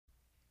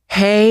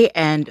Hey,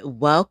 and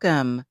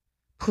welcome.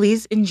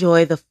 Please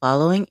enjoy the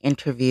following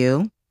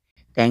interview.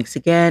 Thanks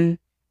again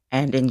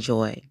and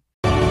enjoy.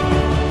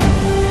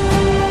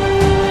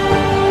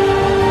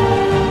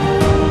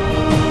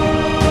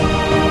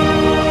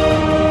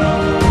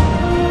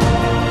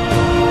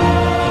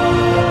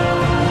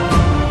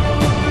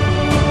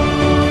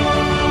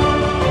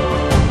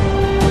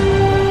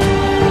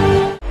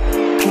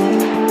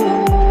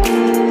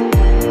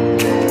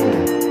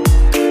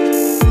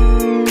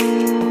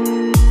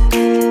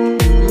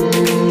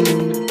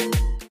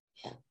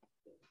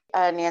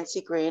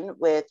 Nancy Green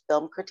with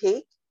Film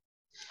Critique.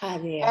 Hi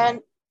there. And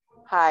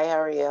hi,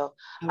 how are you?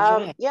 All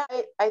right.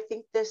 I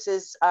think this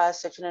is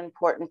such an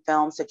important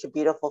film, such a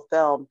beautiful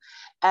film.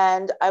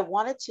 And I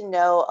wanted to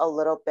know a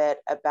little bit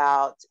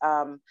about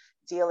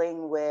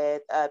dealing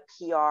with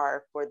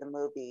PR for the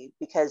movie,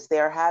 because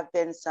there have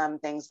been some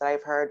things that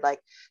I've heard, like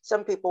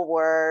some people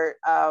were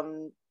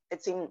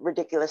it seemed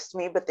ridiculous to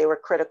me, but they were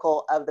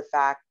critical of the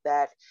fact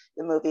that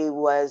the movie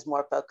was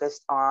more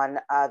focused on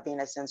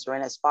Venus and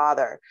Serena's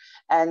father.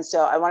 And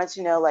so I wanted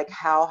to know, like,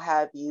 how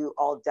have you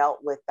all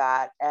dealt with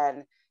that,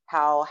 and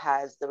how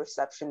has the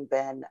reception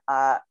been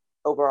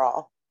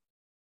overall?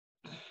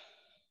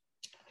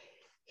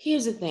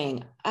 Here's the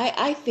thing.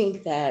 I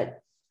think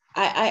that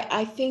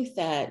I think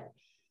that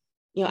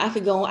I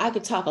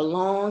could talk a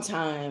long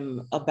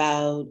time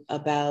about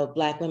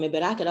Black women,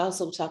 but I could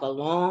also talk a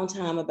long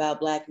time about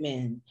Black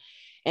men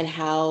and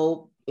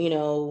how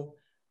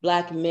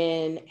Black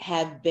men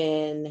have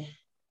been,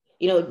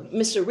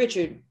 Mr.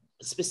 Richard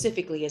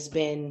specifically has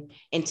been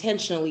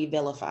intentionally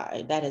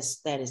vilified. That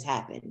has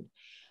happened.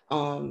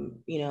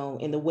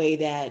 In the way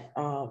that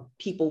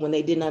people, when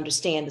they didn't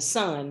understand the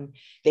sun,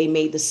 they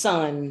made the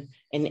sun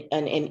an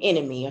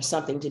enemy or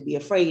something to be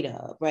afraid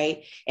of,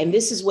 right? And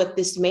this is what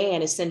this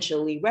man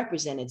essentially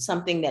represented,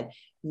 something that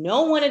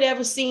no one had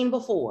ever seen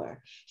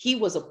before. He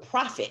was a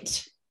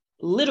prophet,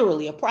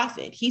 literally a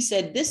prophet. He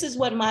said, "This is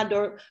what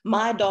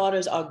my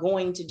daughters are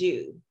going to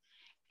do."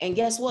 And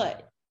guess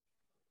what?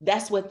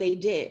 That's what they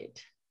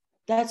did.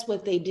 That's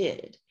what they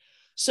did.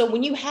 So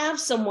when you have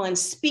someone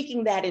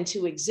speaking that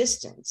into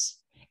existence,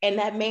 and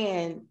that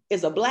man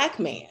is a Black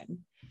man,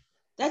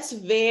 that's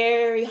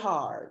very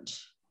hard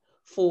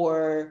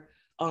for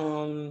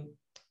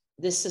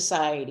this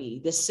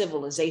society, this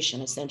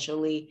civilization,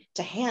 essentially,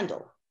 to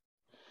handle.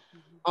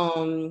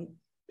 Um,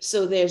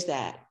 so there's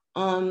that.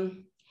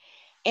 And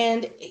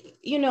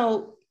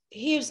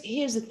here's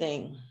the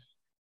thing.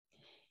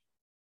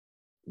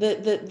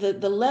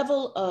 The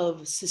level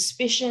of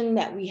suspicion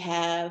that we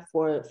have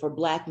for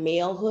Black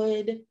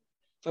malehood,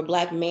 for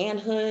Black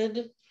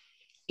manhood,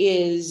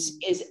 is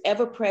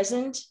ever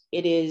present.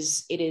 It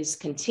is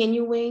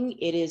continuing.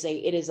 It is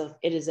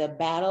a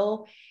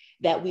battle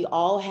that we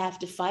all have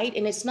to fight.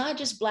 And it's not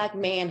just Black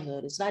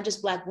manhood. It's not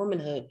just Black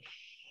womanhood.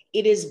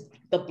 It is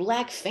the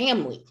Black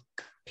family,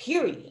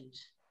 period.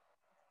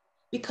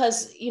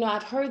 Because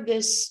I've heard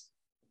this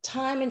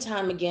time and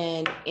time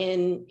again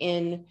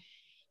in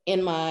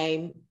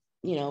my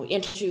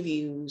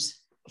interviews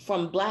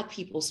from Black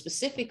people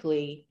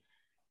specifically,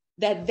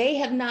 that they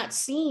have not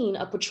seen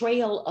a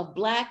portrayal of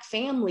Black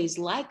families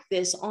like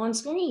this on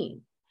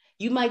screen.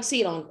 You might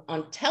see it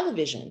on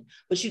television,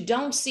 but you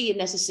don't see it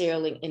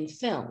necessarily in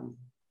film,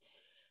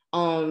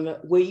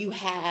 where you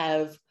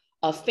have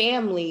a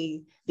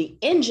family, the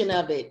engine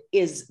of it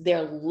is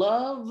their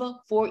love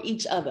for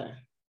each other,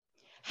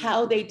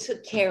 how they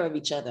took care of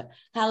each other,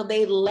 how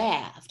they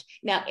laughed.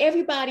 Now,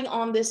 everybody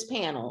on this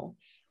panel,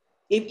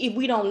 if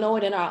we don't know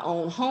it in our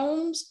own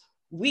homes,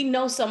 we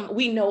know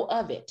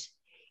of it.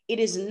 It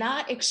is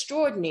not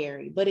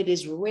extraordinary, but it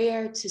is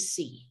rare to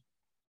see.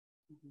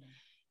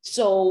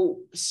 So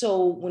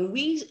when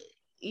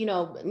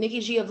Nikki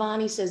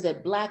Giovanni says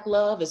that Black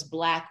love is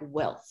Black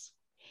wealth.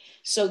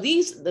 So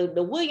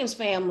the Williams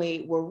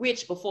family were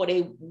rich before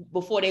they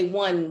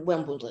won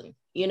Wimbledon,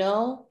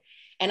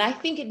 and I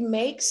think it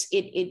makes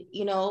it,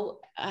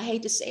 I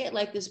hate to say it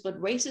like this,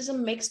 but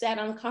racism makes that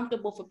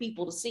uncomfortable for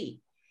people to see.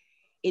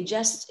 It's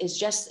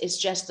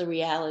just the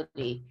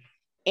reality.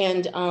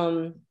 And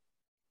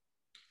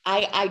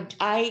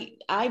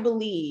I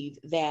believe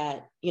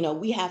that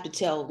we have to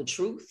tell the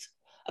truth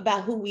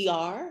about who we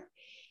are,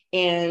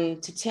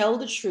 and to tell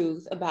the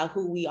truth about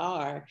who we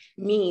are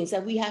means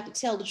that we have to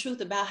tell the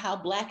truth about how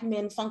Black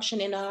men function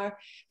in our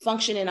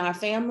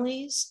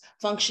families,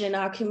 function in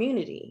our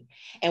community.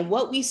 And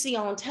what we see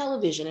on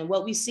television and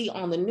what we see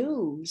on the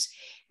news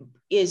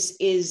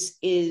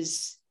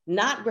is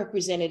not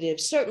representative,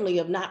 certainly,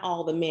 of not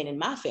all the men in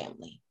my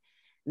family,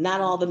 not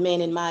all the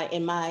men in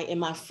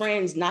my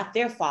friends, not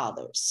their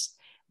fathers.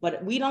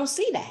 But we don't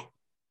see that.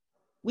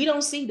 We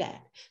don't see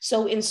that.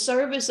 So in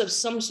service of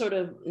some sort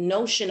of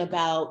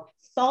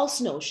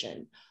false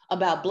notion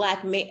about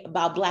Black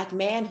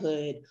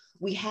manhood,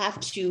 we have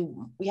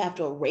to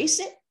erase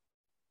it.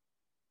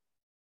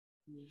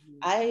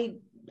 I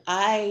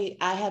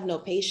have no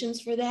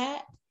patience for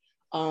that.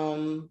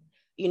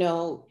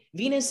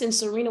 Venus and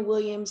Serena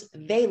Williams,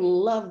 they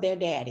love their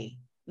daddy.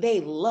 They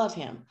love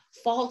him,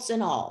 faults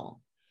and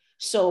all.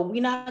 So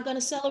we're not going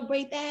to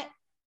celebrate that.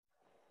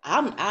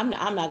 I'm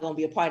not going to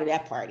be a part of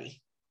that party.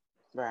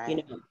 Right. You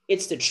know,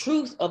 it's the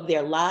truth of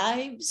their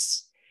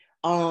lives,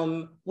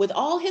 with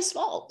all his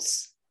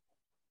faults.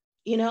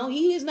 You know,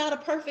 he is not a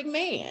perfect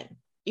man.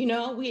 You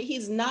know,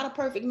 he's not a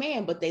perfect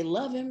man, but they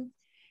love him.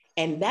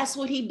 And that's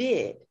what he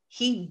did.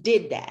 He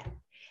did that.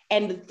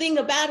 And the thing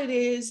about it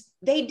is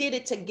they did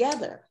it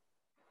together.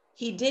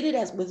 He did it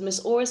as with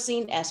Miss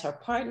Oracene as her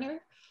partner,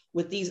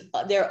 with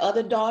their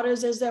other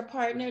daughters as their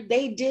partner.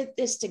 They did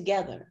this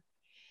together.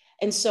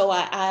 And so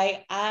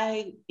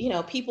I you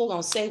know, people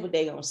gonna say what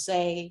they gonna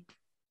say.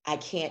 I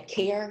can't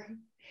care,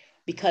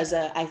 because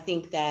I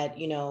think that,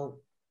 you know,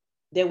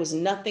 there was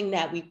nothing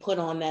that we put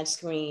on that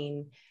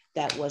screen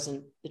that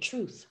wasn't the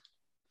truth.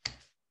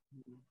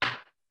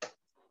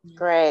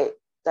 Great.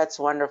 That's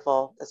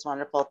wonderful. That's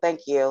wonderful.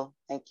 Thank you.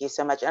 Thank you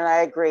so much. And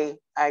I agree.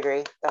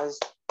 That was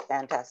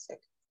fantastic.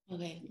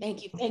 Okay.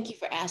 Thank you. Thank you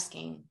for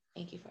asking.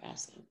 Thank you for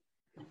asking.